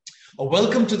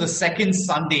Welcome to the second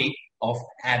Sunday of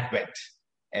Advent.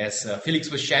 As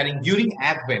Felix was sharing, during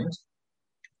Advent,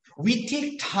 we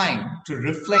take time to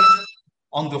reflect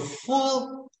on the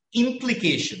full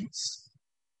implications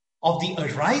of the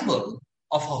arrival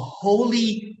of a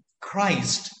holy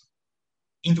Christ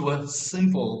into a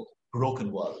simple,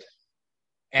 broken world.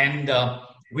 And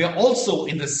we are also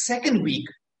in the second week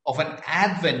of an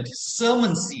Advent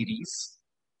sermon series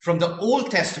from the Old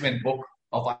Testament book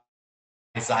of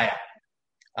Isaiah.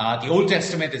 The Old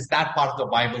Testament is that part of the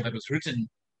Bible that was written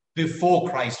before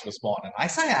Christ was born. And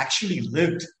Isaiah actually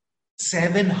lived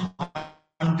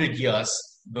 700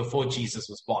 years before Jesus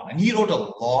was born. And he wrote a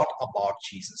lot about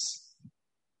Jesus.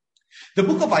 The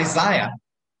book of Isaiah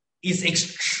is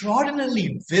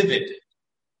extraordinarily vivid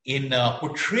in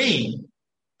portraying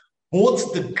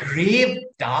both the grave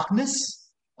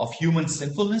darkness of human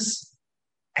sinfulness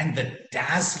and the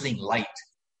dazzling light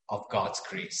of God's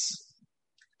grace.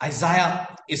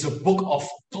 Isaiah is a book of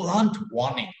blunt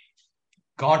warning.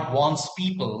 God warns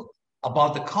people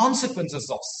about the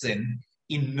consequences of sin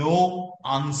in no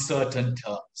uncertain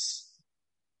terms.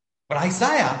 But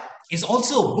Isaiah is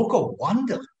also a book of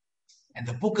wonder, and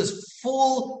the book is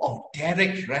full of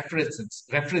direct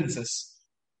references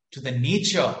to the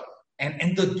nature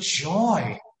and the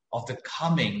joy of the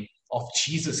coming of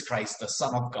Jesus Christ, the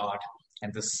Son of God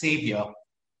and the Savior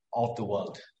of the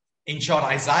world. In short,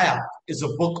 Isaiah is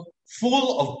a book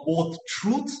full of both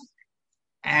truth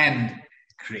and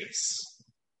grace,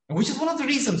 which is one of the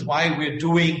reasons why we're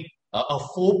doing a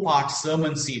four-part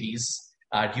sermon series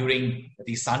during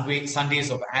the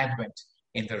Sundays of Advent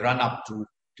in the run-up to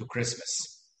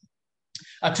Christmas.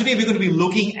 Today we're going to be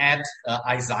looking at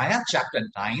Isaiah chapter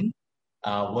 9,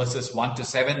 verses 1 to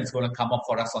 7. It's going to come up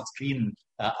for us on screen.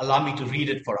 Allow me to read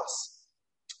it for us.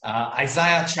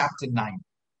 Isaiah chapter 9.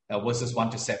 Verses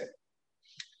 1 to 7.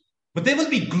 But there will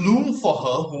be gloom for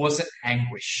her who was in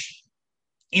anguish.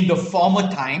 In the former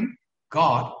time,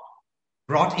 God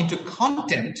brought into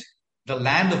contempt the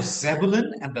land of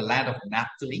Zebulun and the land of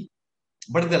Naphtali.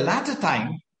 But in the latter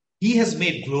time, he has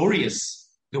made glorious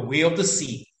the way of the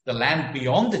sea, the land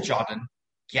beyond the Jordan,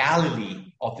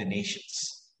 Galilee of the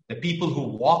nations. The people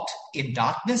who walked in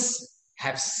darkness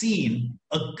have seen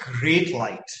a great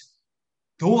light.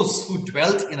 Those who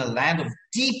dwelt in a land of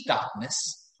deep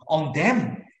darkness, on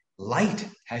them light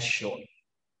has shone.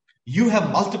 You have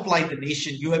multiplied the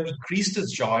nation, you have increased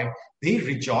its joy. They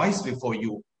rejoice before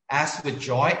you as with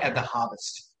joy at the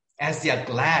harvest, as they are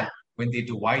glad when they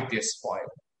divide their spoil.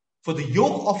 For the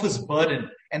yoke of his burden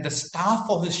and the staff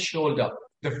of his shoulder,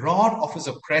 the rod of his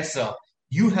oppressor,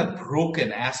 you have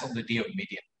broken as on the day of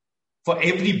Midian. For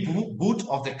every boot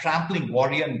of the trampling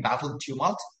warrior in battle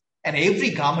tumult, and every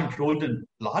garment rolled in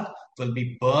blood will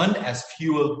be burned as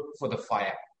fuel for the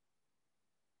fire.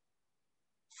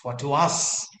 For to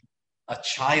us a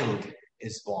child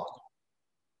is born.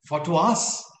 For to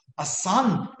us a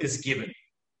son is given,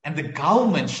 and the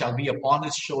government shall be upon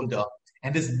his shoulder,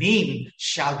 and his name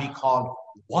shall be called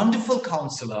Wonderful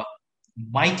Counselor,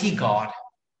 Mighty God,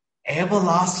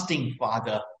 Everlasting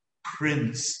Father,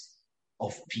 Prince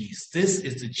of Peace. This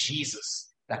is the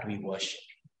Jesus that we worship.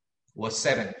 Verse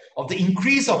 7, of the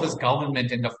increase of his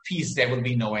government and of peace there will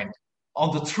be no end.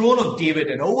 On the throne of David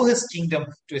and over his kingdom,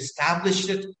 to establish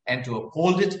it and to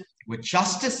uphold it with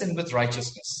justice and with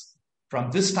righteousness, from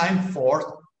this time forth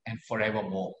and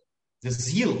forevermore. The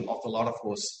zeal of the Lord of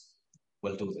hosts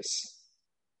will do this.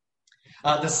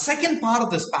 The second part of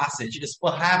this passage is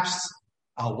perhaps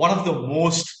one of the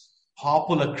most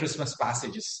popular Christmas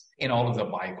passages in all of the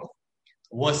Bible.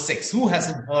 Verse 6. Who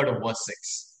hasn't heard of verse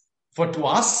 6? For to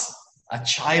us a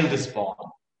child is born.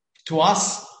 To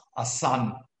us a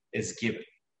son is given.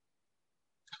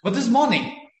 But this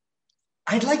morning,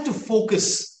 I'd like to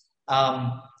focus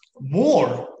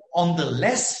more on the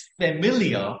less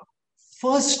familiar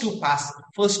first two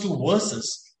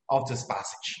verses of this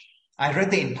passage. I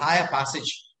read the entire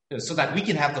passage so that we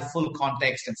can have the full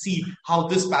context and see how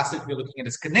this passage we're looking at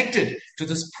is connected to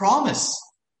this promise,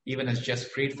 even as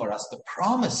just prayed for us, the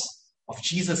promise of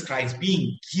Jesus Christ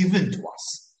being given to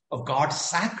us, of God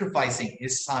sacrificing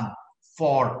his son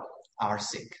for our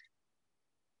sake.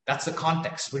 That's the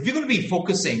context. But we're going to be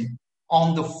focusing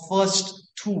on the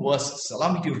first two verses.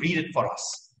 Allow me to read it for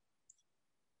us.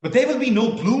 But there will be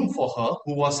no gloom for her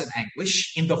who was in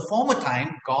anguish. In the former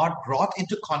time, God brought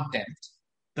into contempt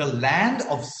the land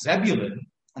of Zebulun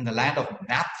and the land of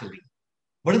Naphtali.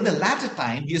 But in the latter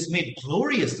time, he has made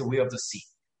glorious the way of the sea,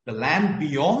 the land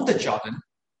beyond the Jordan,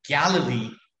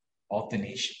 Galilee of the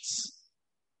nations.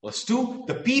 Verse 2,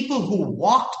 the people who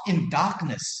walked in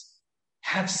darkness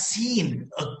have seen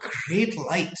a great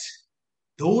light.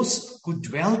 those who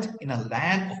dwelt in a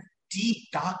land of deep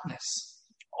darkness,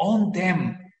 on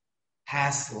them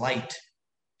has light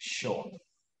shone.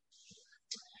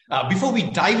 Before we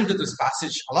dive into this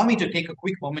passage, allow me to take a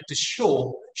quick moment to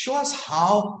show us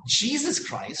how Jesus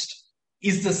Christ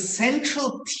is the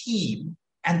central theme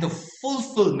and the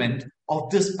fulfillment of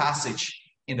this passage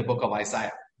in the book of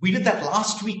Isaiah. We did that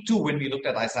last week too when we looked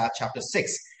at Isaiah chapter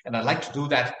 6, and I'd like to do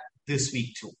that this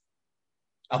week too.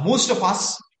 Most of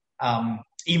us,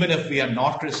 even if we are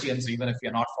not Christians, even if we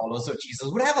are not followers of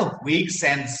Jesus, would have a vague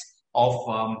sense of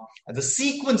the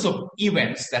sequence of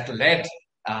events that led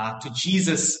to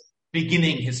Jesus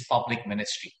beginning his public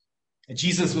ministry.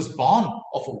 Jesus was born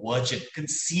of a virgin,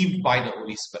 conceived by the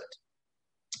Holy Spirit.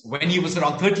 When he was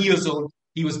around 30 years old,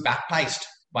 he was baptized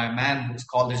by a man who's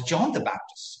called as John the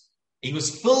Baptist. He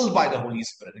was filled by the Holy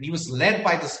Spirit, and he was led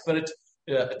by the Spirit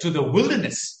to the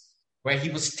wilderness, where he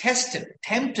was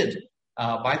tempted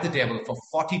by the devil for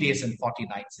 40 days and 40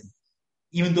 nights. And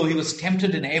even though he was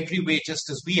tempted in every way, just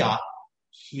as we are,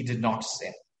 he did not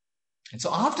sin. And so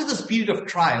after this period of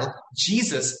trial,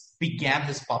 Jesus began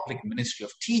his public ministry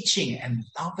of teaching and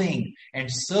loving and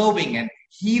serving and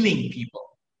healing people.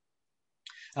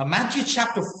 Matthew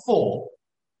chapter 4,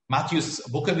 Matthew's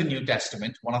book of the New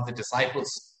Testament, one of the disciples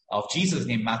of Jesus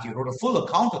named Matthew wrote a full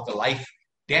account of the life,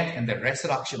 death, and the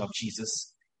resurrection of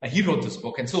Jesus. He wrote this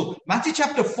book. And so Matthew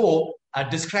chapter 4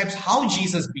 describes how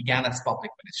Jesus began his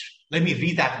public ministry. Let me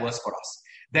read that verse for us.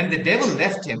 Then the devil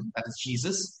left him, that is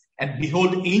Jesus, and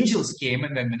behold, angels came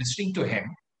and were ministering to him.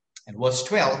 And verse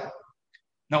 12,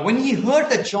 now when he heard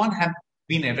that John had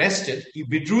been arrested, he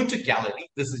withdrew to Galilee.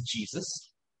 This is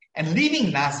Jesus. And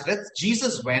leaving Nazareth,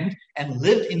 Jesus went and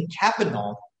lived in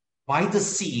Capernaum by the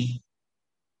sea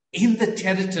in the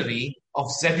territory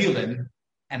of Zebulun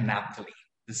and Naphtali,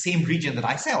 the same region that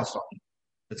Isaiah was talking.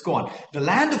 Let's go on. The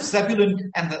land of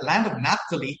Zebulun and the land of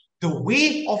Naphtali, the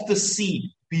way of the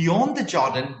sea beyond the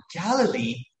Jordan,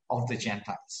 Galilee of the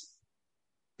Gentiles.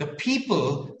 The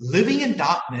people living in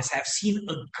darkness have seen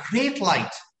a great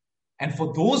light, and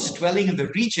for those dwelling in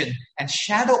the region and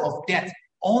shadow of death,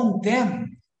 on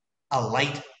them a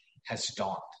light has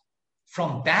dawned.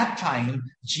 From that time,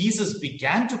 Jesus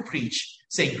began to preach,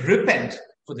 saying, repent,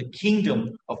 for the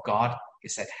kingdom of God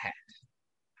is at hand.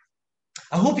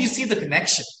 I hope you see the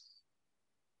connection.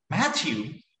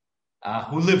 Matthew,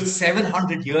 who lived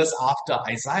 700 years after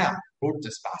Isaiah wrote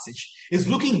this passage, is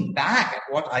looking back at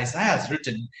what Isaiah has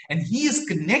written, and he is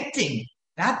connecting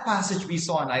that passage we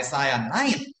saw in Isaiah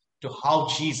 9 to how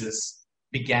Jesus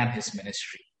began his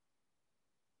ministry.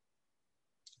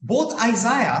 Both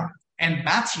Isaiah and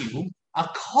Matthew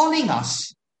are calling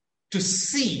us to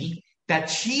see that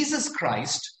Jesus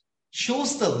Christ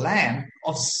chose the land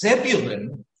of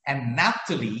Zebulun and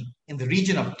Naphtali in the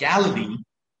region of Galilee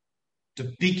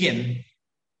to begin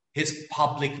his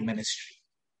public ministry.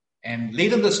 And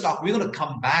later in this talk, we're going to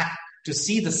come back to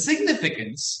see the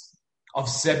significance of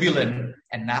Zebulun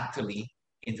and Naphtali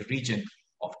in the region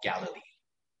of Galilee.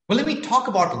 Well, let me talk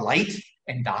about light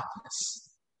and darkness.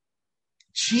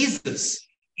 Jesus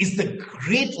is the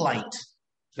great light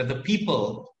that the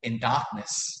people in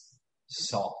darkness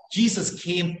saw. Jesus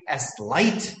came as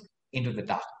light into the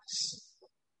darkness.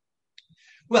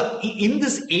 Well, in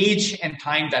this age and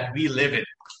time that we live in,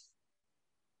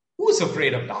 who's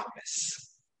afraid of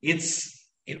darkness?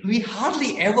 We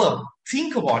hardly ever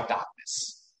think about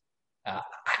darkness.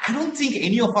 I don't think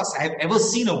any of us have ever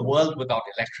seen a world without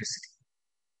electricity.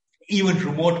 Even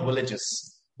remote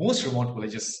villages, most remote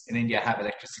villages in India have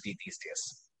electricity these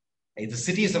days. In the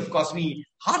cities, of course, we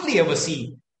hardly ever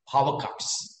see power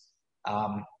cuts.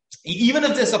 Even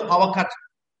if there's a power cut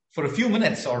for a few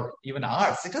minutes or even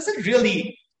hours, it doesn't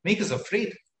really make us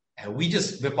afraid. We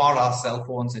just whip out our cell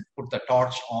phones and put the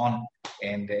torch on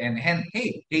and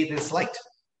hey, there's light.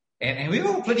 And we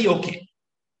were pretty okay.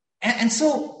 And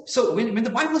so when the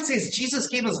Bible says Jesus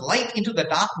came as light into the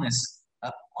darkness,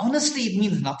 honestly, it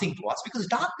means nothing to us because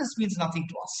darkness means nothing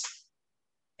to us.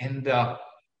 And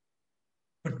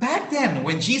but back then,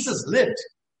 when Jesus lived,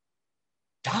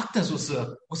 darkness was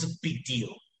a big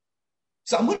deal.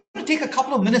 So I'm going to take a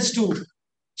couple of minutes to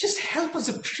just help us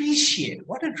appreciate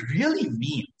what it really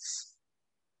means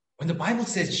when the Bible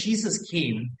says Jesus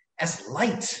came as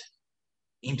light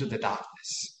into the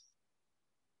darkness.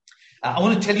 I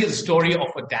want to tell you the story of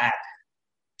a dad.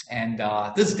 And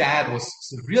this dad was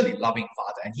a really loving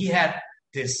father. And he had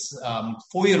this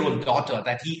 4-year-old daughter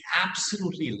that he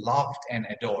absolutely loved and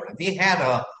adored. And they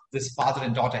had this father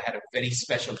and daughter had a very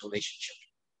special relationship.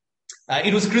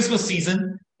 It was Christmas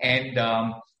season, and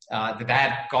the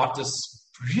dad got this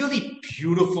really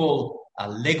beautiful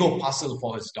Lego puzzle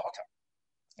for his daughter.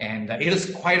 And it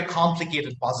is quite a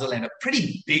complicated puzzle and a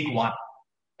pretty big one.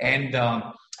 And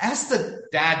as the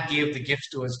dad gave the gift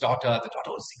to his daughter, the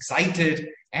daughter was excited.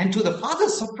 And to the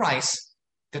father's surprise,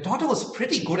 the daughter was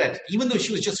pretty good at it, even though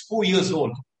she was just 4 years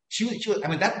old.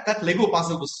 That Lego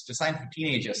puzzle was designed for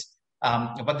teenagers.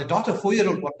 But the daughter,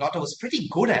 4-year-old daughter, was pretty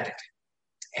good at it.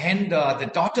 And the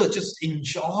daughter just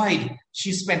enjoyed.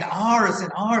 She spent hours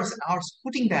and hours and hours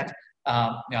putting that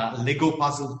Lego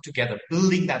puzzle together,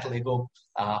 building that Lego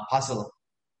puzzle.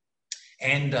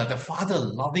 And the father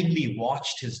lovingly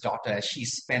watched his daughter as she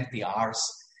spent the hours.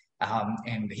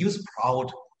 And he was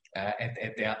proud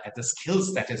at the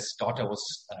skills that his daughter was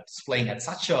displaying at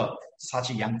such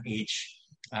a young age.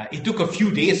 It took a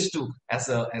few days to, as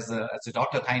a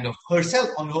daughter, kind of herself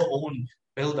on her own,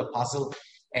 build a puzzle.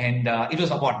 And it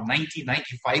was about 95%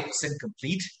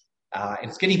 complete. It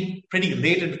was getting pretty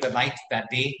late into the night that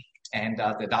day. And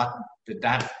the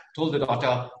dad told the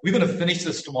daughter, "We're going to finish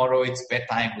this tomorrow. It's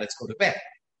bedtime. Let's go to bed."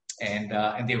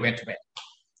 And they went to bed.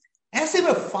 As they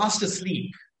were fast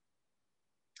asleep,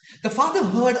 the father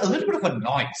heard a little bit of a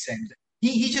noise. And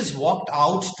he just walked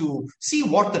out to see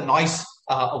what the noise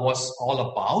was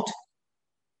all about.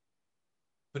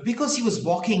 But because he was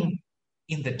walking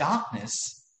in the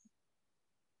darkness,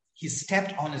 he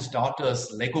stepped on his daughter's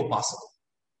Lego puzzle.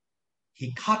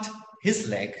 He cut his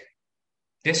leg,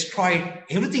 destroyed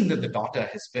everything that the daughter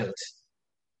has built.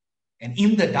 And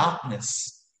in the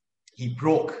darkness, he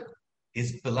broke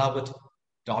his beloved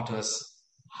daughter's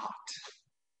heart.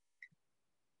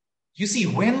 You see,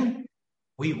 when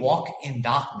we walk in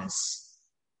darkness,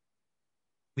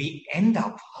 we end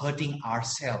up hurting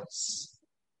ourselves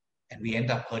and we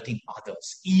end up hurting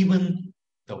others, even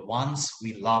the ones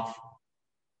we love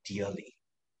dearly.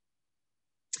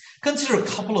 Consider a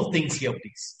couple of things here,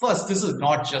 please. First, this is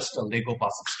not just a Lego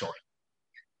puzzle story.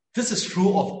 This is true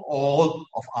of all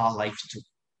of our lives too.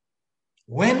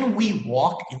 When we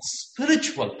walk in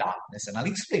spiritual darkness, and I'll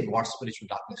explain what spiritual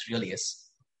darkness really is.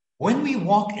 When we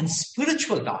walk in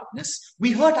spiritual darkness,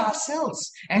 we hurt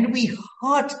ourselves and we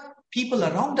hurt people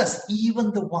around us,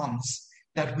 even the ones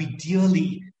that we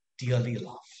dearly, dearly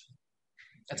love.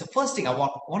 That's the first thing I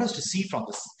want us to see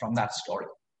from that story.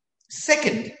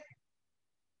 Second,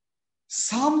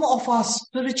 some of our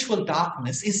spiritual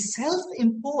darkness is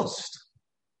self-imposed.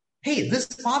 Hey, this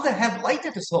father had light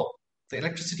at his home. The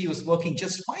electricity was working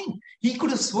just fine. He could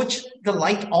have switched the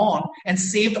light on and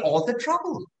saved all the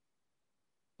trouble.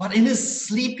 But in his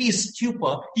sleepy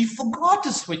stupor, he forgot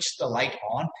to switch the light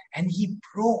on and he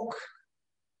broke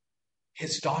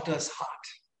his daughter's heart.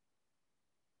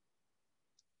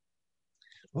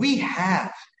 We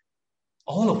have,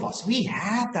 all of us, we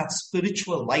have that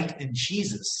spiritual light in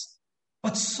Jesus.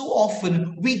 But so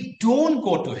often we don't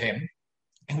go to him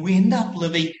and we end up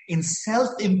living in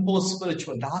self-imposed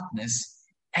spiritual darkness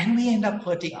and we end up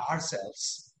hurting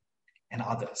ourselves and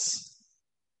others.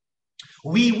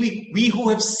 We who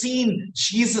have seen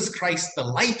Jesus Christ, the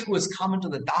light who has come into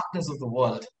the darkness of the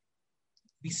world,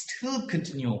 we still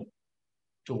continue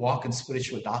to walk in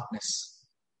spiritual darkness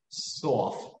so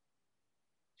often.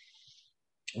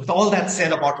 With all that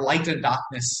said about light and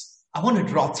darkness, I want to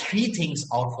draw 3 things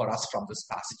out for us from this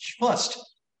passage. First,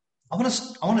 I want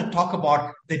to talk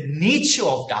about the nature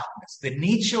of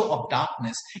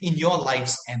darkness in your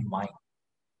lives and mine.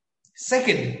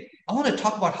 Second, I want to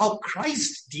talk about how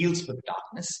Christ deals with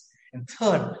darkness. And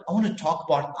third, I want to talk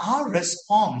about our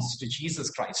response to Jesus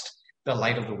Christ, the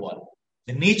light of the world.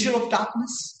 The nature of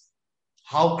darkness,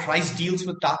 how Christ deals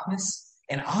with darkness,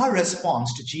 and our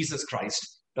response to Jesus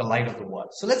Christ, the light of the world.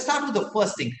 So let's start with the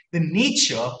first thing, the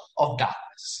nature of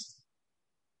darkness.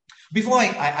 Before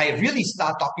I really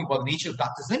start talking about the nature of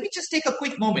darkness, let me just take a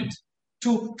quick moment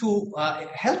to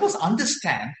help us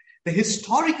understand the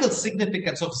historical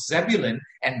significance of Zebulun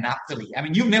and Naphtali. I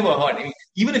mean, you've never heard,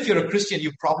 even if you're a Christian,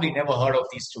 you've probably never heard of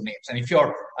these 2 names. And if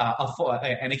you're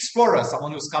an explorer,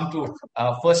 someone who's come to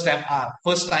first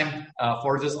time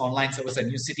for this online service at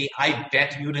New City, I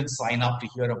bet you didn't sign up to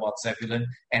hear about Zebulun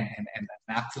and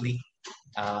Naphtali.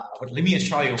 But let me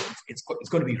assure you, it's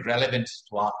going to be relevant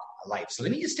to our life. So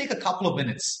let me just take a couple of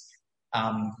minutes.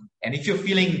 And if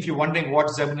you're wondering what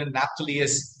Zebulun and Naphtali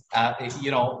is,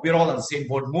 we're all on the same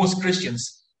boat. Most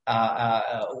Christians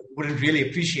wouldn't really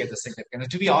appreciate the significance.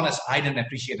 And to be honest, I didn't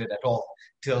appreciate it at all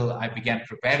till I began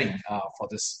preparing for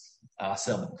this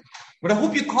sermon. But I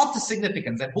hope you caught the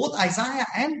significance that both Isaiah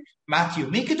and Matthew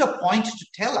make it a point to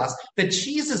tell us that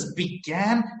Jesus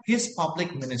began his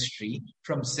public ministry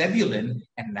from Zebulun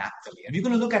and Naphtali. And we're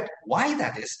going to look at why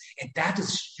that is, and that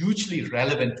is hugely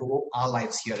relevant to our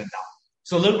lives here and now.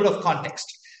 So a little bit of context.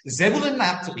 Zebulun and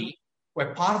Naphtali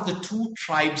were part of the 2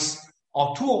 tribes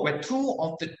or two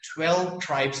of the 12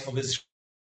 tribes of Israel,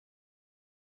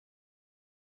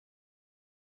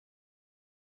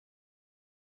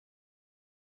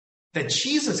 that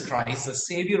Jesus Christ, the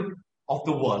Savior of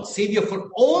the world, Savior for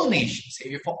all nations,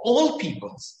 Savior for all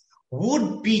peoples,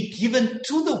 would be given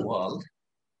to the world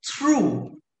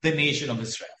through the nation of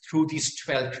Israel, through these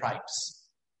 12 tribes.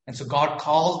 And so God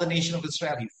called the nation of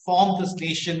Israel, He formed this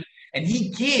nation, and He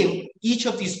gave each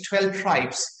of these 12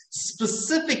 tribes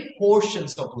specific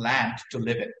portions of land to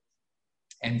live in.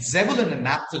 And Zebulun and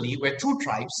Naphtali were two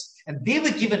tribes, and they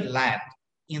were given land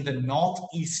in the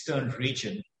northeastern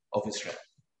region of Israel.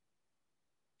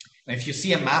 Now, if you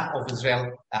see a map of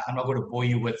Israel, I'm not going to bore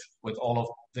you with all of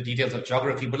the details of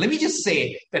geography, but let me just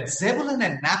say that Zebulun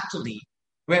and Naphtali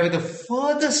were the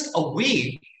furthest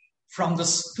away from the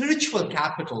spiritual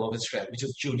capital of Israel, which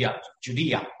is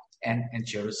Judea and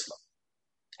Jerusalem.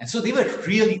 And so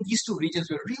these two regions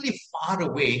were really far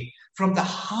away from the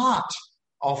heart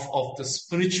of the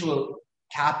spiritual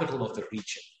capital of the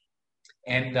region.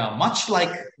 And much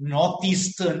like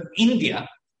northeastern India,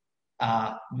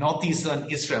 northeastern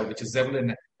Israel, which is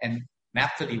Zebulun and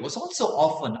Naphtali, was also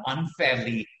often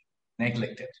unfairly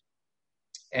neglected.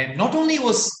 And not only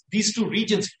was these two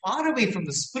regions far away from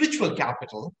the spiritual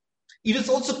capital, it was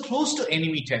also close to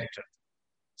enemy territory.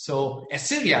 So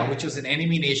Assyria, which was an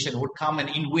enemy nation, would come and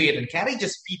invade and carry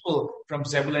just people from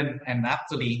Zebulun and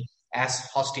Naphtali as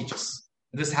hostages.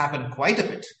 This happened quite a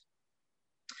bit.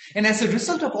 And as a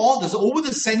result of all this, over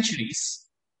the centuries,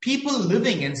 people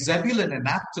living in Zebulun and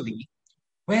Naphtali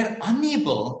were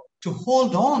unable to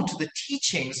hold on to the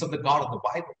teachings of the God of the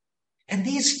Bible. And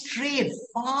they strayed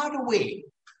far away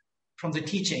from the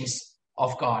teachings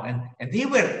of God. And they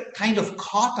were kind of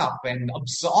caught up and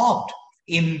absorbed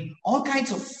in all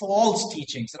kinds of false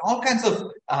teachings and all kinds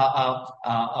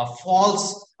of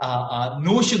false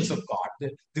notions of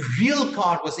God. The real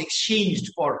God was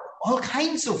exchanged for all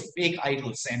kinds of fake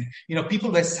idols, and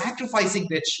people were sacrificing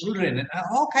their children, and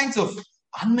all kinds of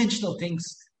unmentionable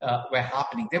things were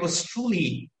happening. There was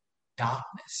truly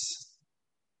darkness.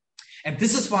 And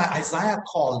this is why Isaiah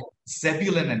called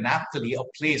Zebulun and Naphtali a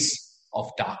place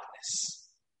of darkness.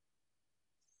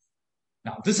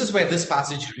 Now, this is where this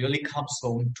passage really comes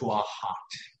home to our heart,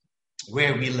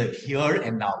 where we live here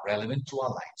and now, relevant to our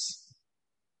lives.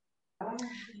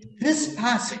 This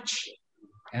passage,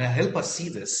 and I'll help us see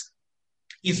this,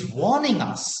 is warning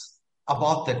us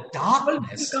about the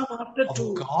darkness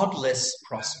of godless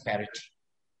prosperity.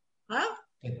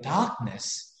 The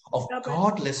darkness of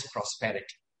godless prosperity.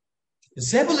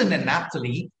 Zebulun and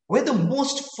Naphtali were the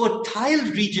most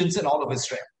fertile regions in all of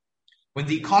Israel. When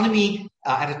the economy,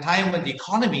 at a time when the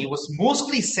economy was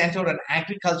mostly centered on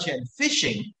agriculture and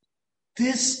fishing,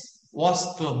 this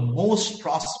was the most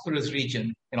prosperous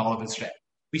region in all of Israel.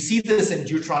 We see this in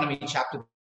Deuteronomy chapter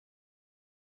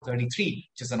 33,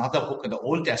 which is another book in the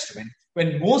Old Testament,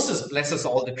 when Moses blesses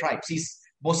all the tribes.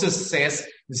 Moses says,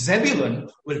 Zebulun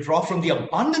will draw from the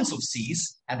abundance of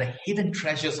seas and the hidden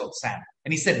treasures of sand.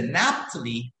 And he said,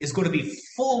 Naphtali is going to be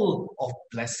full of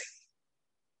blessing.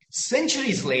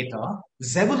 Centuries later,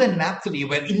 Zebulun and Naphtali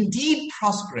were indeed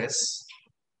prosperous,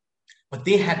 but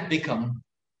they had become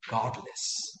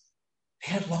godless.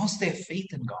 They had lost their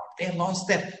faith in God. They had lost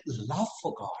their love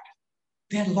for God.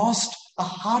 They had lost a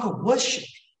heart of worship.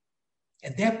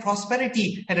 And their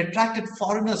prosperity had attracted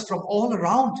foreigners from all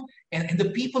around. And the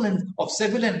people of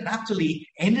Zebulun and Naphtali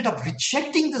ended up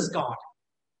rejecting this God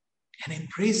and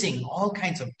embracing all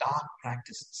kinds of dark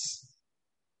practices.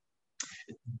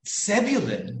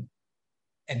 Zebulun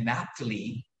and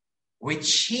Naphtali were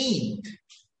chained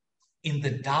in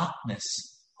the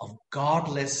darkness of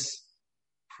godless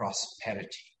prosperity.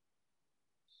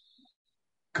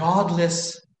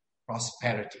 Godless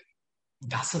prosperity.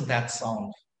 Doesn't that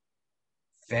sound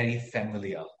very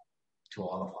familiar to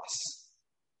all of us?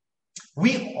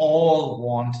 We all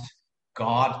want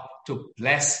God to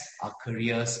bless our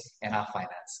careers and our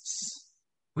finances.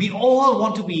 We all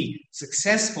want to be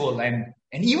successful and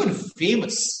even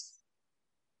famous.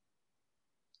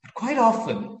 But quite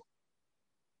often,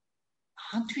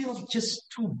 aren't we all just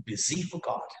too busy for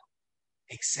God?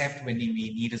 Except when we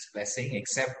need His blessing,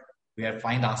 except we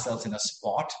find ourselves in a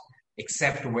spot,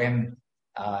 except when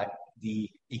the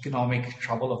economic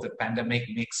trouble of the pandemic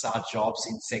makes our jobs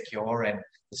insecure and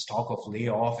the talk of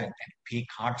layoff and pay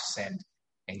cuts and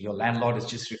your landlord is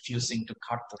just refusing to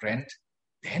cut the rent.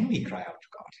 Then we cry out to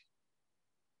God.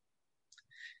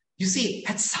 You see,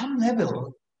 at some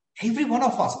level, every one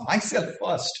of us, myself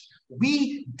first,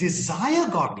 we desire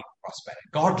godly prosperity,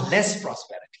 godless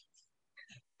prosperity.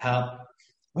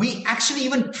 We actually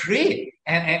even pray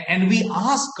and we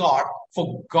ask God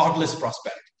for godless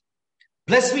prosperity.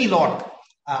 Bless me, Lord.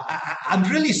 I'm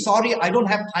really sorry. I don't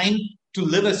have time to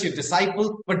live as your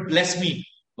disciple, but bless me,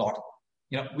 Lord.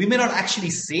 We may not actually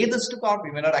say this to God.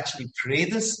 We may not actually pray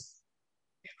this.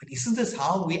 But isn't this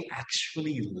how we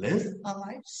actually live our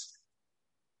lives?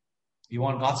 We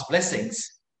want God's blessings,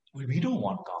 but we don't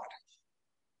want God.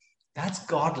 That's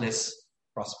godless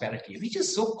prosperity. We're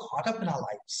just so caught up in our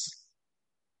lives.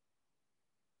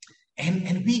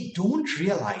 And we don't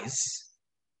realize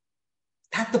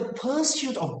that the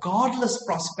pursuit of godless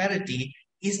prosperity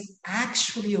is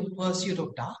actually a pursuit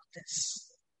of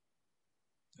darkness.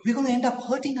 We're going to end up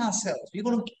hurting ourselves. We're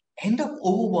going to end up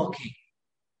overworking.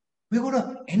 We're going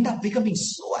to end up becoming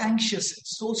so anxious and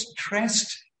so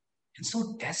stressed and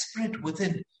so desperate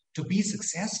within to be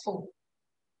successful.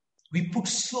 We put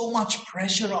so much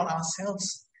pressure on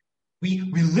ourselves. We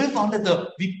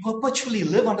perpetually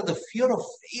live under the fear of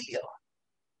failure.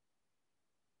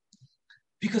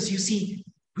 Because you see,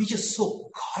 we're just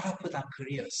so caught up with our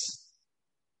careers.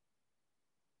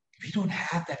 We don't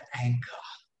have that anchor,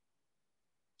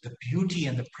 the beauty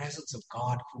and the presence of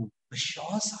God who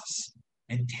assures us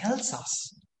and tells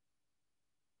us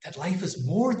that life is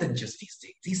more than just these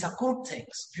things. These are good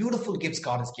things, beautiful gifts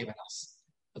God has given us.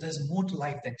 But there's more to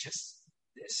life than just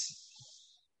this.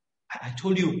 I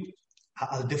told you,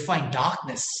 I'll define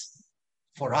darkness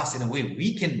for us in a way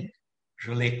we can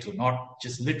relate to, not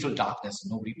just literal darkness,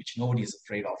 which nobody is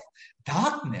afraid of.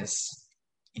 Darkness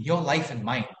in your life and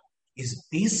mine is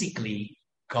basically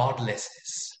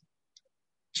godlessness.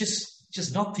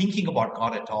 Just not thinking about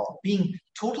God at all, being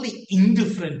totally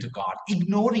indifferent to God,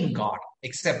 ignoring God,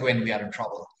 except when we are in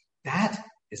trouble. That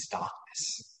is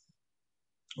darkness.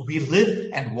 We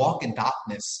live and walk in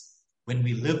darkness when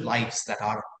we live lives that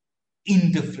are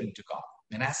indifferent to God.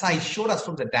 And as I showed us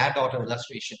from the dad-daughter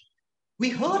illustration, we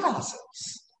hurt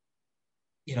ourselves.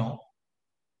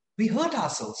 We hurt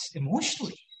ourselves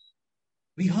emotionally.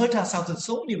 We hurt ourselves in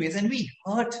so many ways, and we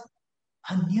hurt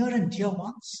our near and dear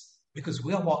ones because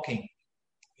we are walking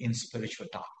in spiritual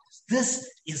darkness. This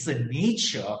is the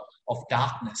nature of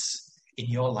darkness in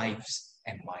your lives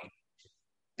and mine.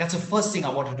 That's the first thing I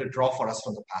wanted to draw for us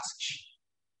from the passage.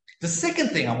 The second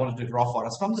thing I wanted to draw for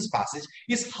us from this passage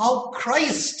is how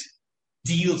Christ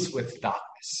deals with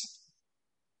darkness.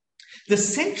 The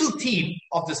central theme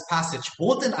of this passage,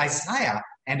 both in Isaiah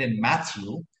and in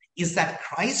Matthew, is that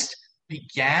Christ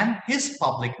began his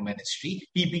public ministry.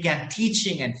 He began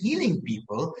teaching and healing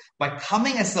people by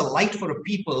coming as the light for a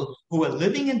people who were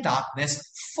living in darkness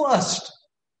first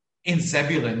in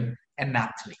Zebulun and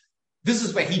Naphtali. This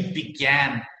is where he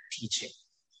began teaching.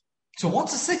 So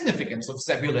what's the significance of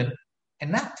Zebulun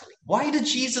and Naphtali? Why did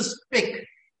Jesus pick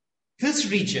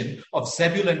this region of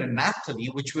Zebulun and Naphtali,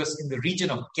 which was in the region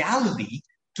of Galilee,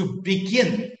 to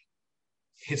begin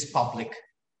his public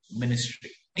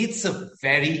ministry? It's a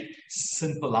very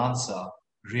simple answer,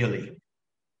 really.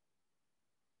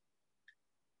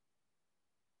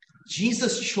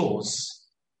 Jesus chose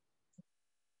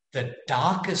the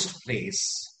darkest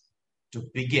place to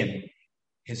begin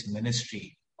his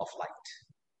ministry of light.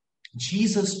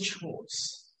 Jesus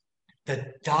chose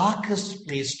the darkest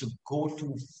place to go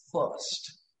to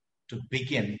first to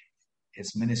begin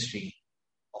his ministry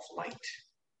of light.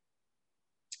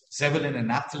 Zebulun and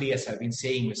Naphtali, as I've been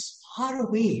saying, was far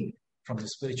away from the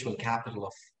spiritual capital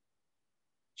of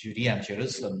Judea and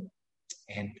Jerusalem,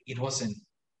 and it was in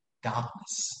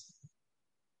darkness.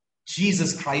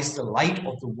 Jesus Christ, the light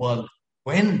of the world,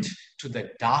 went to the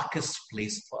darkest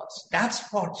place first.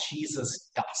 That's what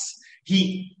Jesus does.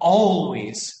 He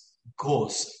always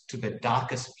goes to the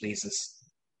darkest places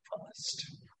first.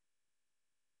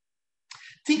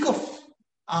 Think of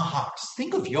our hearts.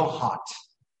 Think of your heart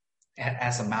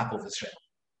as a map of Israel,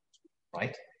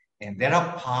 right? And there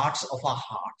are parts of our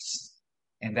hearts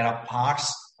and there are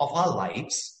parts of our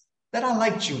lives that are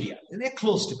like Judea. They're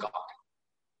close to God.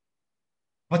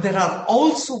 But there are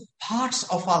also parts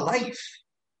of our life,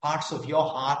 parts of your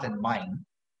heart and mine,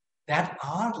 that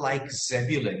are like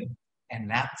Zebulun and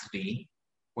Naphtali,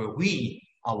 where we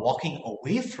are walking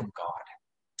away from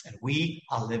God and we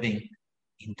are living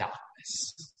in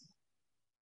darkness.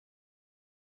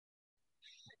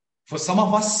 For some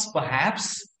of us,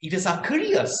 perhaps, it is our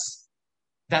careers.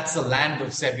 That's the land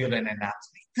of Zebulun and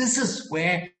Naphtali. This is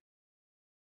where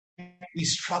we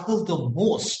struggle the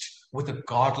most with a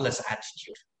godless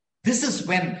attitude. This is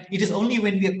when, it is only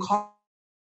when we are caught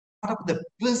up in the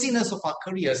busyness of our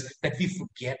careers that we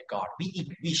forget God.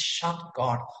 We shut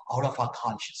God out of our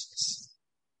consciousness.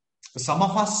 For some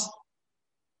of us,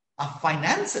 our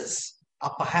finances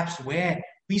are perhaps where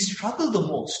we struggle the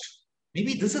most.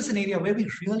 Maybe this is an area where we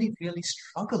really, really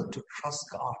struggle to trust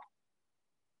God.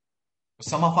 For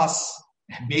some of us,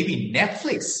 Maybe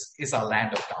Netflix is our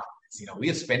land of darkness. We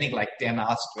are spending like 10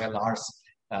 hours, 12 hours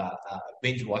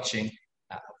binge watching.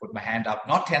 Put my hand up.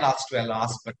 Not 10 hours, 12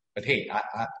 hours, but hey,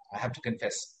 I have to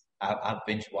confess, I've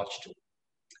binge watched too.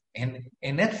 And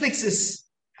Netflix is,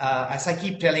 as I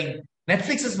keep telling,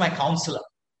 Netflix is my counselor.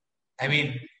 I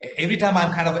mean, every time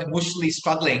I'm kind of emotionally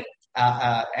struggling,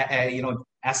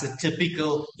 as a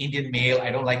typical Indian male,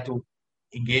 I don't like to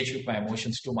engage with my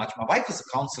emotions too much. My wife is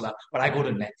a counselor, but I go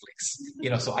to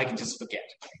Netflix, so I can just forget.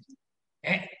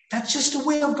 And that's just a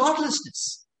way of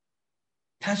godlessness.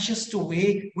 That's just a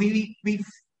way we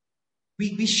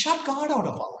shut God out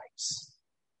of our lives.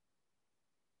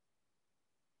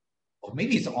 Or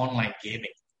maybe it's online gaming.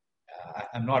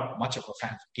 I'm not much of a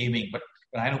fan of gaming, but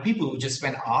I know people who just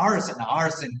spend hours and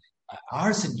hours and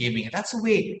hours in gaming, and that's a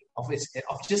way of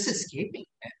just escaping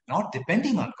and not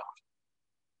depending on God.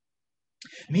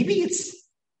 Maybe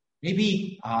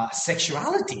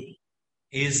sexuality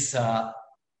is the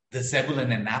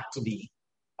Zebulun and Naphtali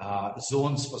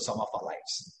zones for some of our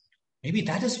lives. Maybe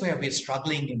that is where we're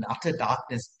struggling in utter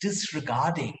darkness,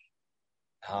 disregarding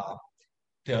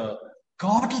the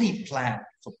godly plan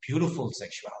for beautiful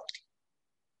sexuality,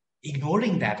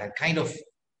 ignoring that and kind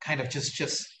of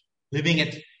just living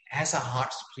it as our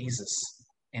hearts pleases,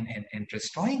 and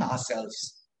destroying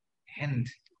ourselves and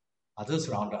others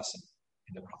around us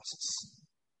in the process.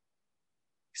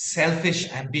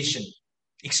 Selfish ambition,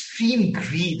 extreme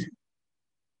greed,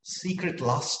 secret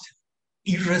lust,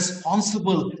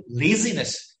 irresponsible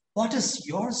laziness. What is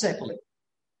your Zebulun?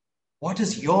 What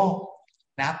is your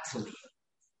Naphtali?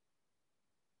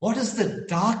 What is the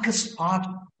darkest part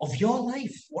of your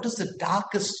life? What is the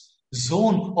darkest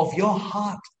zone of your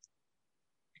heart?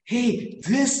 Hey,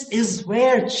 this is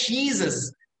where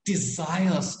Jesus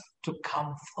desires to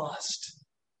come first.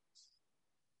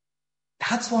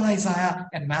 That's what Isaiah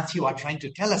and Matthew are trying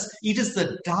to tell us. It is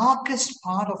the darkest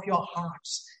part of your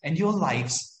hearts and your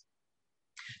lives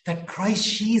that Christ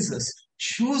Jesus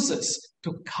chooses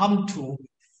to come to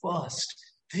first.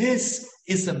 This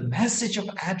is the message of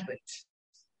Advent.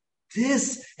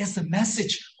 This is the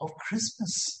message of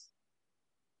Christmas.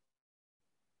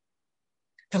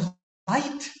 The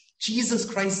light, Jesus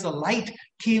Christ, the light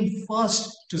came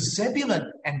first to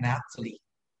Zebulun and Naphtali.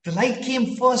 The light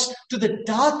came first to the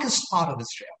darkest part of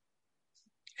Israel.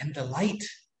 And the light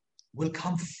will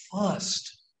come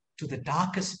first to the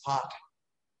darkest part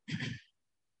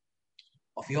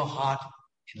of your heart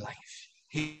in life.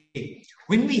 Hey,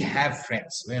 when we have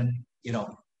friends,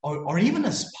 or even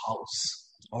a spouse,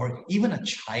 or even a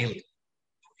child,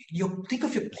 think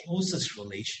of your closest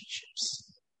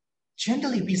relationships.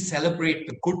 Generally, we celebrate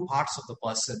the good parts of the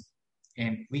person,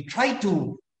 and we try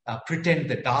to pretend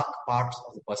the dark parts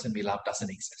of the person we love doesn't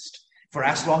exist for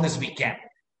as long as we can.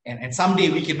 And someday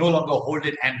we can no longer hold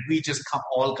it, and we just come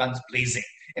all guns blazing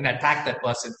and attack that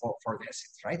person for their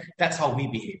sins, right? That's how we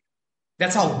behave.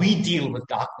 That's how we deal with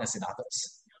darkness in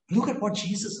others. Look at what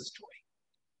Jesus is doing.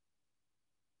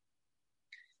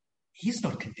 He's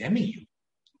not condemning you.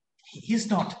 He's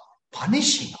not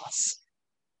punishing us.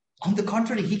 On the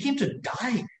contrary, he came to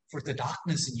die for the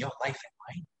darkness in your life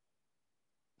and mine.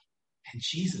 And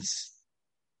Jesus,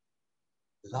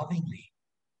 lovingly,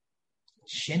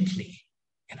 gently,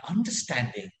 and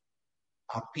understanding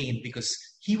our pain, because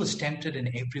he was tempted in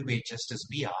every way just as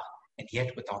we are, and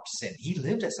yet without sin. He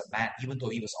lived as a man, even though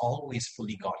he was always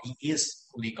fully God. He is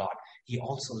fully God. He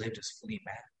also lived as fully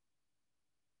man.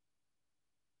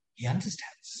 He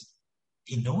understands.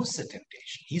 He knows the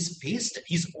temptation. He's faced it.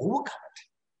 He's overcome it.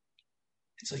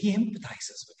 And so he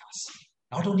empathizes with us.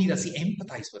 Not only does he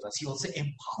empathize with us, he also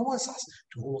empowers us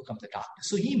to overcome the darkness.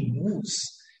 So he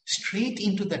moves straight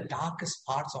into the darkest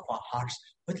parts of our hearts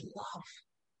with love.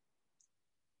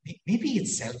 Maybe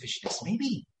it's selfishness.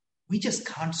 Maybe we just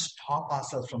can't stop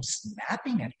ourselves from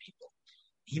snapping at people,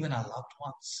 even our loved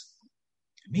ones.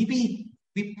 Maybe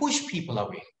we push people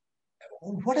away.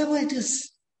 Whatever it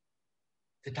is,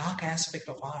 the dark aspect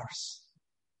of ours,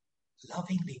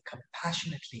 lovingly,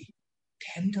 compassionately,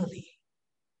 tenderly,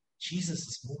 Jesus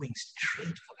is moving straight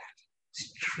for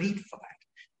that.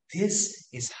 This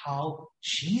is how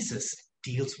Jesus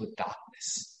deals with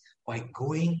darkness, by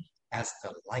going as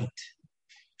the light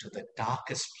to the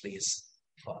darkest place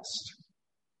first.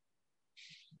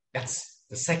 That's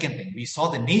the second thing. We saw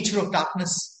the nature of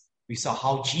darkness. We saw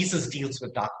how Jesus deals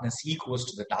with darkness. He goes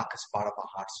to the darkest part of our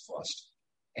hearts first.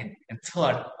 And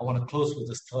third, I want to close with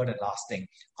this third and last thing.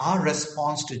 Our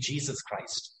response to Jesus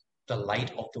Christ, the light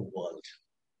of the world.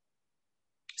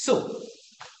 So,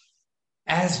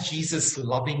 as Jesus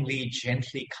lovingly,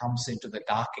 gently comes into the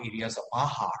dark areas of our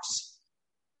hearts,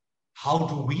 how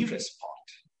do we respond?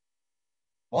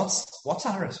 What's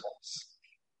our response?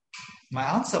 My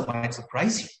answer might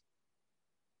surprise you.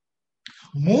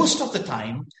 Most of the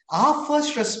time, our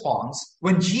first response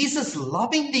when Jesus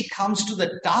lovingly comes to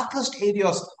the darkest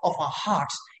areas of our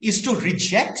hearts is to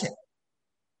reject him.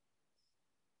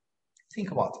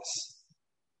 Think about this.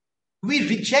 We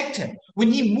reject him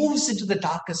when he moves into the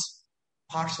darkest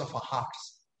parts of our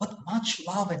hearts with much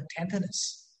love and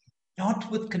tenderness,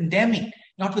 not with condemning,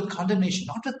 not with condemnation,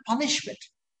 not with punishment.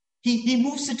 He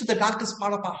moves into the darkest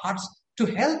part of our hearts to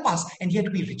help us, and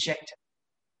yet we reject him.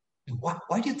 And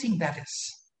why do you think that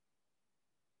is?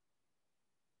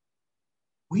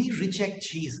 We reject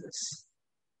Jesus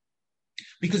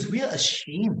because we are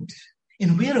ashamed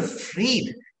and we're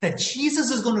afraid that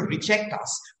Jesus is going to reject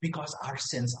us because our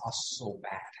sins are so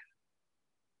bad.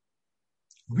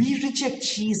 We reject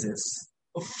Jesus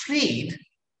afraid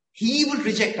he will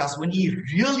reject us when he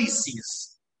really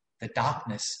sees the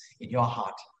darkness in your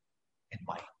heart and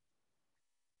mine.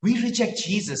 We reject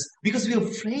Jesus because we're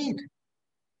afraid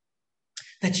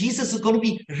that Jesus is going to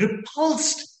be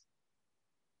repulsed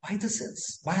by the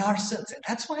sins, by our sins. And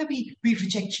that's why we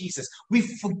reject Jesus. We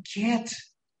forget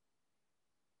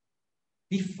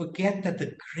that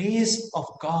the grace of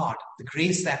God, the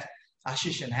grace that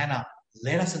Ashish and Hannah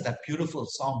led us in that beautiful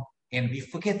song, and we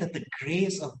forget that the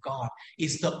grace of God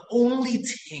is the only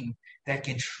thing that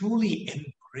can truly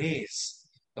embrace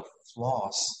the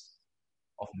flaws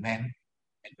of men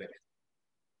and women.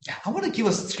 I want to give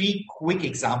us 3 quick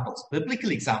examples,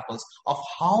 biblical examples, of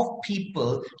how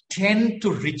people tend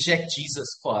to reject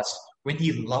Jesus first when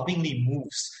he lovingly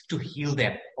moves to heal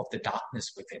them of the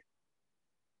darkness within.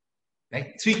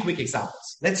 Right? 3 quick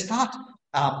examples. Let's start.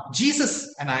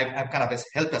 Jesus, and I've kind of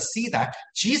helped us see that,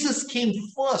 Jesus came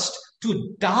first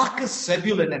to darkest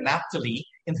Zebulun and Naphtali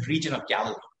in the region of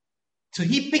Galilee. So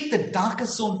he picked the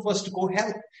darkest zone first to go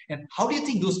help. And how do you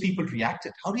think those people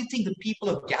reacted? How do you think the people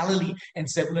of Galilee and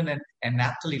Zebulun and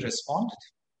Naphtali responded?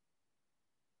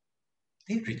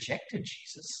 They rejected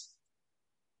Jesus.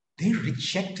 They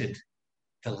rejected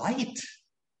the light.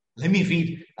 Let me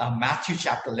read Matthew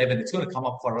chapter 11. It's going to come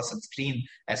up for us on screen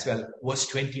as well, verse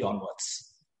 20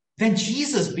 onwards. Then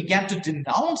Jesus began to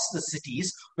denounce the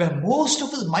cities where most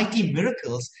of his mighty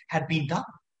miracles had been done,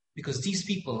 because these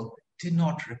people did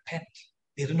not repent.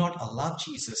 They did not allow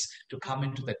Jesus to come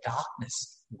into the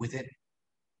darkness within.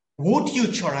 Woe to you,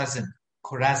 Chorazin!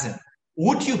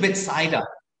 Woe to you, Bethsaida!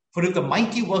 For if the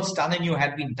mighty works done in you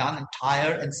had been done in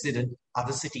Tyre and Sidon,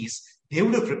 other cities, they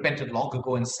would have repented long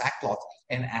ago in sackcloth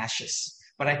and ashes.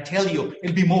 But I tell you,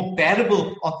 it'll be more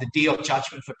bearable on the day of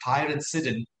judgment for Tyre and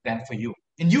Sidon than for you.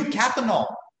 And you, Capernaum,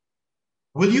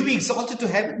 will you be exalted to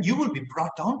heaven? You will be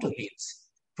brought down to Hades.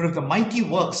 For if the mighty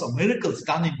works or miracles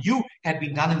done in you had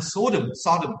been done in Sodom,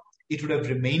 it would have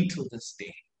remained till this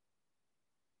day.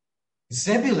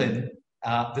 Zebulun,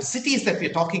 the cities that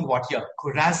we're talking about here,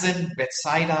 Chorazin,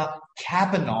 Bethsaida,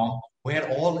 Capernaum, were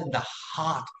all in the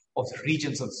heart of the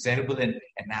regions of Zebulun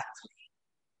and Naphtali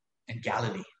and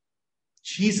Galilee.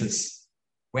 Jesus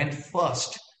went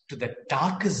first to the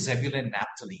darkest Zebulun and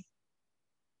Naphtali,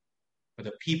 but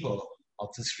the people of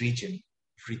this region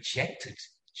rejected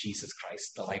Jesus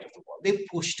Christ, the light of the world. They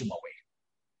pushed him away.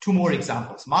 2 more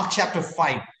examples. Mark chapter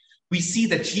 5, we see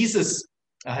that Jesus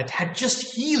had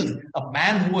just healed a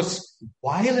man who was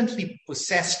violently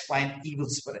possessed by an evil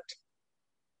spirit.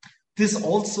 This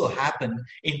also happened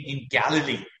in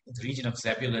Galilee, in the region of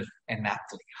Zebulun and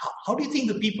Naphtali. How do you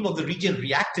think the people of the region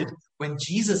reacted when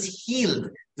Jesus healed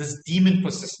this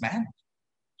demon-possessed man?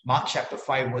 Mark chapter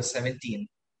 5, verse 17.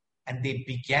 And they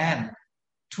began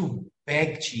to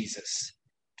beg Jesus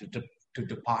to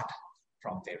depart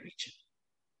from their region.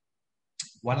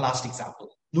 One last example.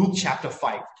 Luke chapter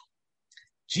 5.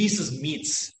 Jesus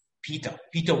meets Peter.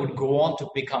 Peter would go on to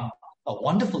become a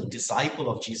wonderful disciple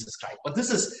of Jesus Christ. But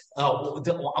this is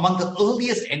among the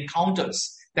earliest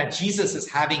encounters that Jesus is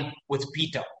having with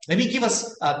Peter. Let me give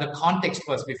us the context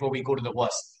first before we go to the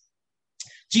verse.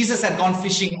 Jesus had gone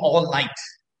fishing all night,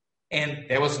 and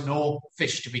there was no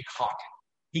fish to be caught.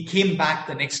 He came back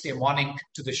the next day morning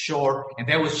to the shore, and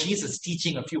there was Jesus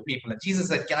teaching a few people. And Jesus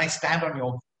said, "Can I stand on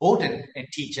your boat and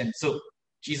teach?" And so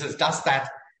Jesus does that.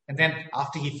 And then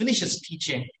after he finishes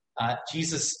teaching,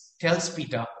 Jesus tells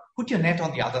Peter, "Put your net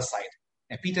on the other side."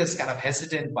 And Peter's kind of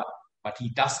hesitant, but he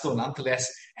does so nonetheless.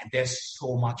 And there's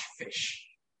so much fish.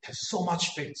 There's so much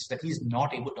fish that he's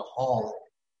not able to haul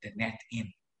the net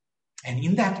in. And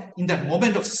in that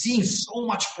moment of seeing so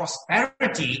much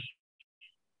prosperity,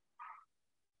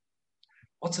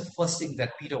 what's the first thing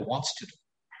that Peter wants to do?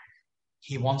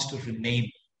 He wants to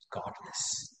remain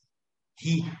godless.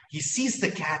 he sees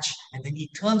the catch, and then he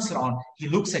turns around, he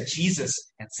looks at Jesus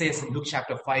and says in Luke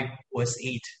chapter 5, verse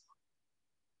 8,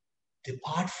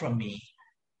 "Depart from me,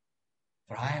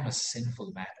 for I am a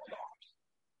sinful man, O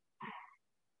Lord."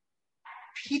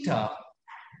 Peter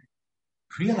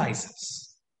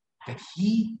realizes that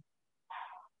he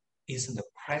is in the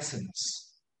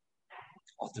presence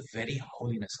of the very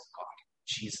holiness of God,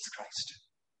 Jesus Christ.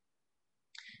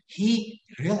 He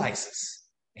realizes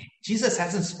Jesus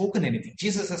hasn't spoken anything.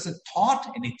 Jesus hasn't taught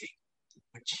anything.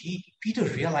 But Peter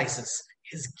realizes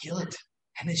his guilt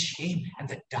and his shame and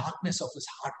the darkness of his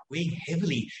heart weighing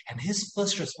heavily. And his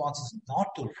first response is not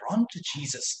to run to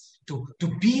Jesus,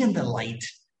 to be in the light,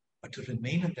 but to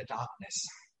remain in the darkness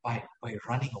by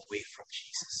running away from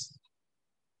Jesus.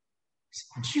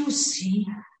 Do you see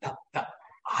the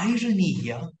irony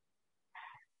here?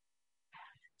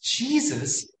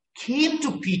 Jesus came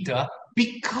to Peter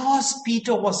because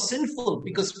Peter was sinful,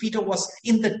 because Peter was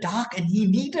in the dark and he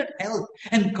needed help.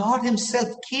 And God himself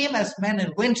came as man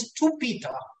and went to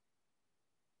Peter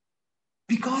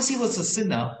because he was a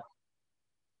sinner.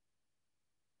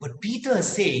 But Peter is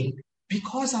saying,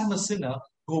 because I'm a sinner,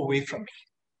 go away from me.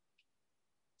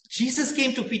 Jesus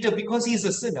came to Peter because he is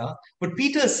a sinner, but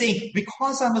Peter is saying,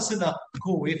 because I'm a sinner,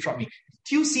 go away from me.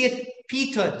 Do you see it?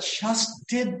 Peter just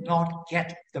did not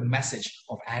get the message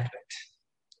of Advent.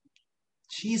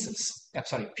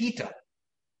 Peter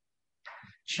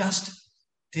just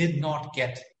did not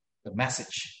get the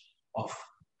message of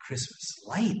Christmas.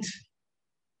 Light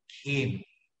came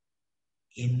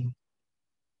into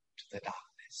the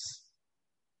darkness.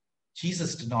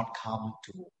 Jesus did not come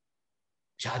to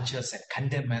judge us and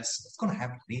condemn us. It's going to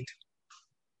happen later.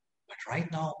 But right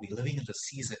now, we're living in the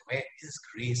season where His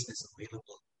grace is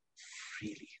available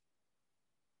freely.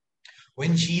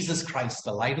 When Jesus Christ,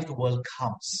 the light of the world,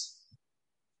 comes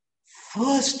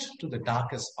first to the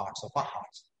darkest parts of our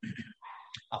hearts,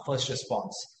 our first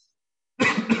response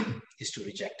is to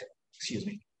reject it.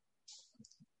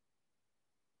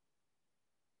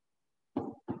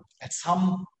 At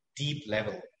some deep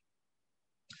level,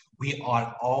 we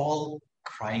are all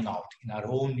crying out in our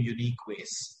own unique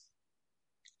ways,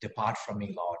 "Depart from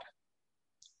me, Lord.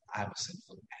 I am a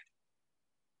sinful man.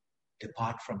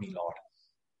 Depart from me, Lord.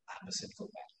 I am a sinful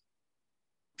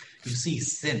man." You see,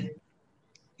 sin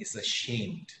is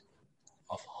ashamed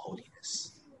of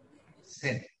holiness.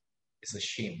 Sin is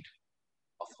ashamed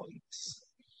of holiness.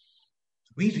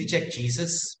 We reject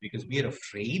Jesus because we are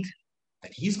afraid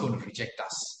that He's going to reject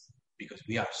us because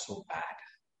we are so bad.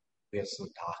 We are so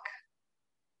dark.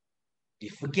 We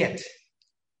forget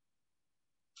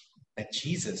that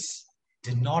Jesus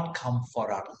did not come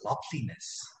for our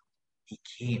loveliness. He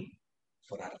came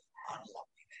for our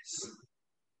unloveliness.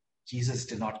 Jesus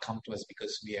did not come to us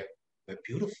because we were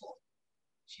beautiful.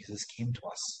 Jesus came to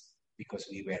us because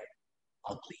we were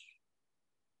ugly.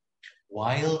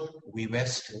 While we were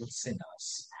still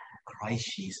sinners, Christ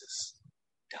Jesus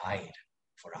died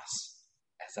for us,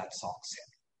 as that song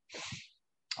said.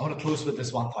 I want to close with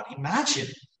this one thought. Imagine,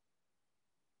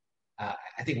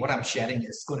 I think what I'm sharing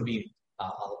is going to be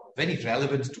very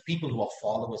relevant to people who are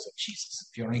followers of Jesus.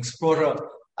 If you're an explorer,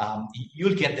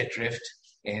 you'll get the drift,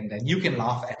 and then you can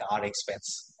laugh at our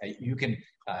expense.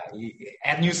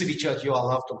 At New City Church, you all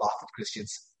love to laugh at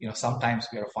Christians. Sometimes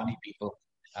we are funny people.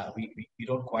 We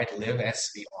don't quite live as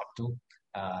we ought to.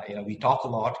 We talk a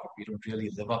lot, but we don't really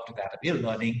live up to that. We're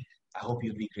learning. I hope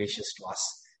you'll be gracious to us.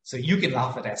 So you can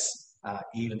laugh at us,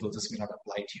 even though this may not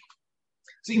apply to you.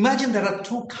 So imagine there are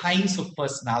two kinds of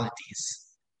personalities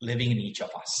living in each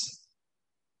of us.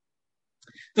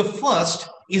 The first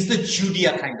is the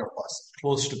Judea kind of person,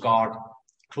 close to God,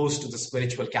 close to the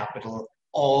spiritual capital,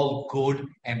 all good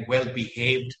and well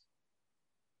behaved.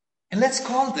 And let's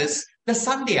call this the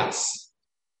Sunday us.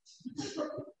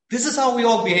 This is how we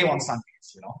all behave on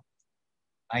Sundays,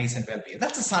 nice and well behaved.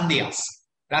 That's the Sunday us.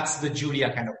 That's the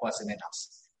Judea kind of person in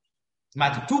us.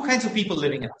 Imagine two kinds of people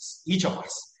living in us, each of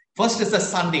us. First is the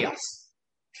Sunday us.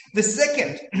 The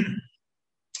second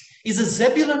is a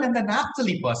Zebulun and the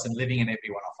Naphtali person living in every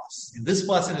one of us. And this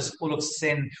person is full of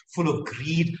sin, full of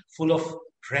greed, full of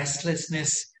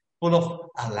restlessness, full of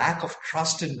a lack of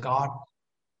trust in God,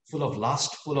 full of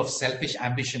lust, full of selfish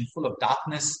ambition, full of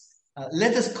darkness.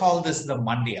 Let us call this the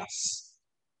Monday us.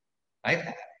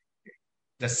 Right?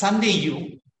 The Sunday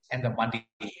you and the Monday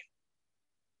you.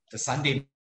 The Sunday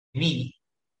me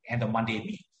and the Monday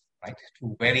me. Right?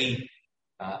 Two very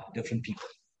different people.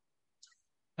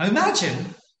 Now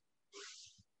imagine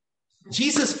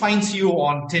Jesus finds you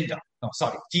on Tinder.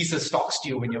 Jesus talks to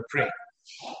you when you're praying.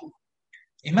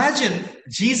 Imagine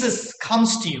Jesus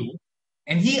comes to you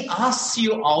and He asks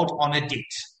you out on a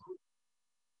date.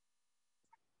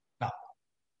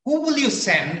 Who will you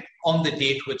send on the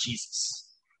date with Jesus?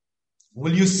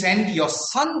 Will you send your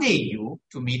Sunday you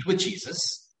to meet with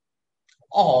Jesus?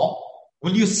 Or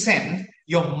will you send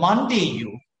your Monday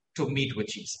you to meet with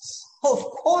Jesus? Oh,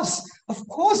 of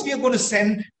course, we are going to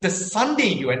send the Sunday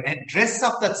you and dress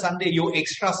up that Sunday you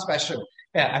extra special,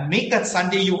 and make that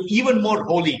Sunday you even more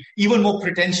holy, even more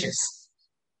pretentious.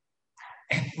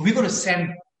 And we're going to send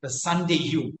the Sunday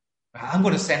you. I'm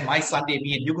going to send my Sunday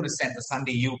me, and you're going to send the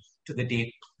Sunday you to the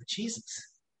date with Jesus.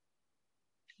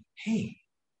 Hey,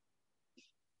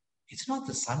 it's not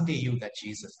the Sunday you that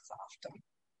Jesus is after.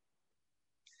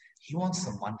 He wants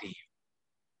the Monday you.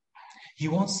 He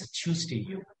wants the Tuesday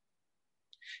you.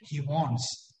 He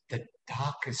wants the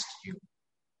darkest you.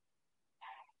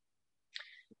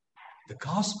 The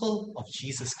gospel of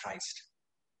Jesus Christ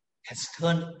has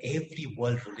turned every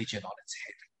world religion on its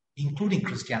head, including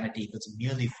Christianity, if it's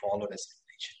merely followed as a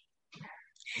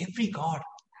religion. Every God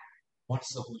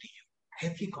wants the holy you.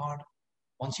 Every God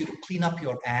wants you to clean up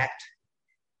your act.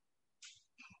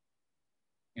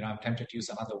 I'm tempted to use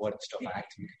another word instead of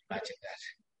act. You can imagine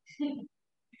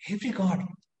that. Every God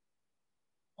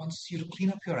wants you to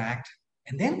clean up your act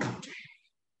and then come to Him.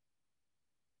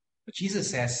 But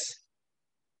Jesus says,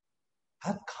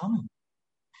 I've come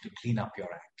to clean up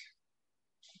your act.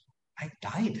 I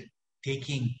died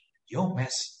taking your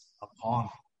mess upon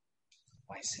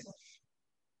myself.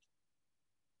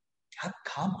 I've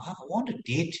come. I want to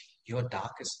date your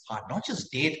darkest part. Not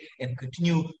just date and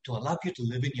continue to allow you to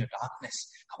live in your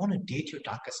darkness. I want to date your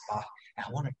darkest part, and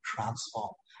I want to transform.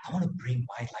 I want to bring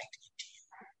my light into you.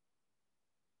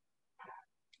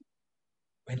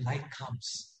 When light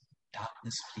comes,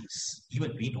 darkness flees.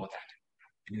 Even we know that.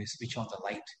 When you switch on the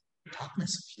light,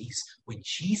 darkness flees. When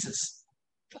Jesus,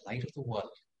 the light of the world,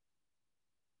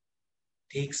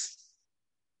 takes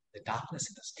the darkness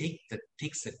in us,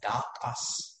 takes the dark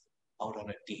us out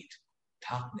on a date,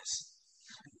 darkness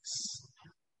flees.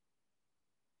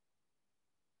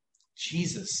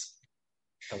 Jesus,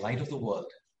 the light of the world,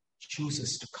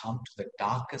 chooses to come to the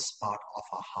darkest part of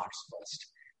our hearts first.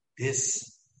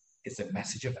 This is the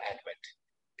message of Advent.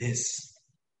 This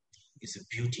is the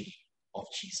beauty of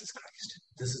Jesus Christ.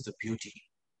 This is the beauty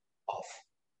of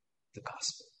the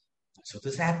gospel. So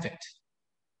this Advent,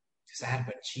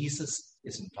 Jesus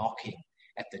is knocking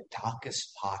at the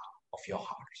darkest part of your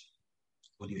heart.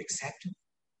 Will you accept Him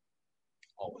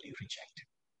or will you reject Him?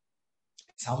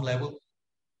 At some level,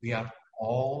 we are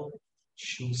all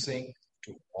choosing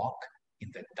to walk in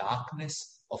the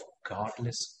darkness of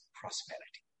godless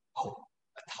prosperity.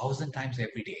 1,000 times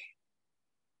every day,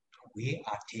 we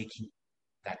are taking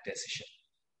that decision.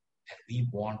 And we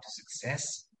want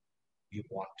success. We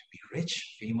want to be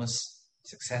rich, famous,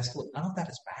 successful. None of that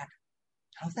is bad.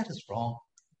 None of that is wrong.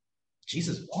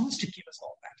 Jesus wants to give us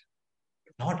all that,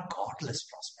 but not godless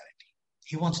prosperity.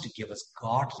 He wants to give us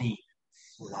godly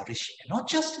flourishing, and not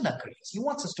just in our careers. He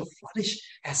wants us to flourish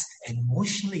as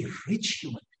emotionally rich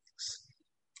human beings.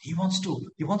 He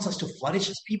wants us to flourish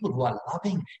as people who are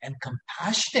loving and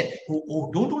compassionate,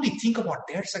 who don't only think about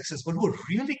their success, but who are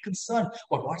really concerned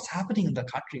about what's happening in the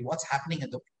country, what's happening in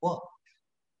the world.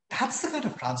 That's the kind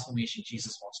of transformation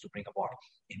Jesus wants to bring about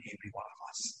in every one of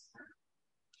us.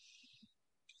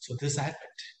 So this Advent,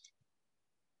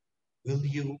 will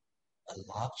you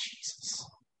allow Jesus?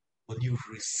 Will you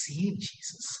receive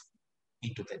Jesus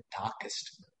into the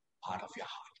darkest part of your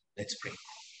heart? Let's pray.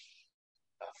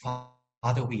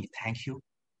 Father, we thank you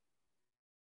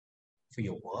for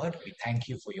your word. We thank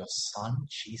you for your Son,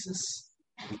 Jesus.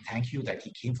 We thank you that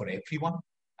He came for everyone.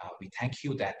 We thank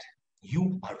you that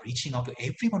you are reaching out to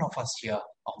every one of us here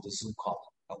on the Zoom call,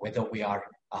 whether we are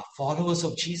followers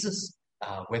of Jesus,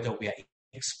 whether we are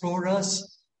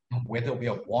explorers, whether we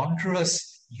are wanderers.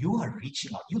 You are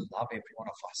reaching out. You love every one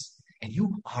of us. And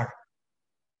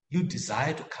you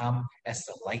desire to come as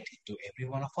the light into every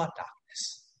one of our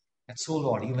darkness. And so,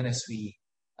 Lord, even as we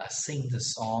sing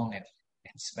this song and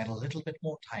spend a little bit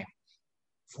more time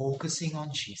focusing on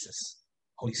Jesus,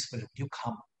 Holy Spirit, you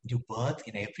come, you birth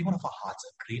in every one of our hearts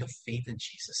a greater faith in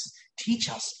Jesus. Teach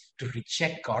us to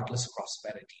reject godless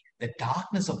prosperity, the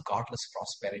darkness of godless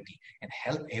prosperity, and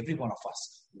help every one of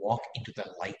us walk into the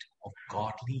light of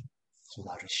godly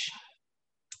flourishing.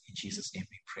 In Jesus' name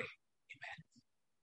we pray.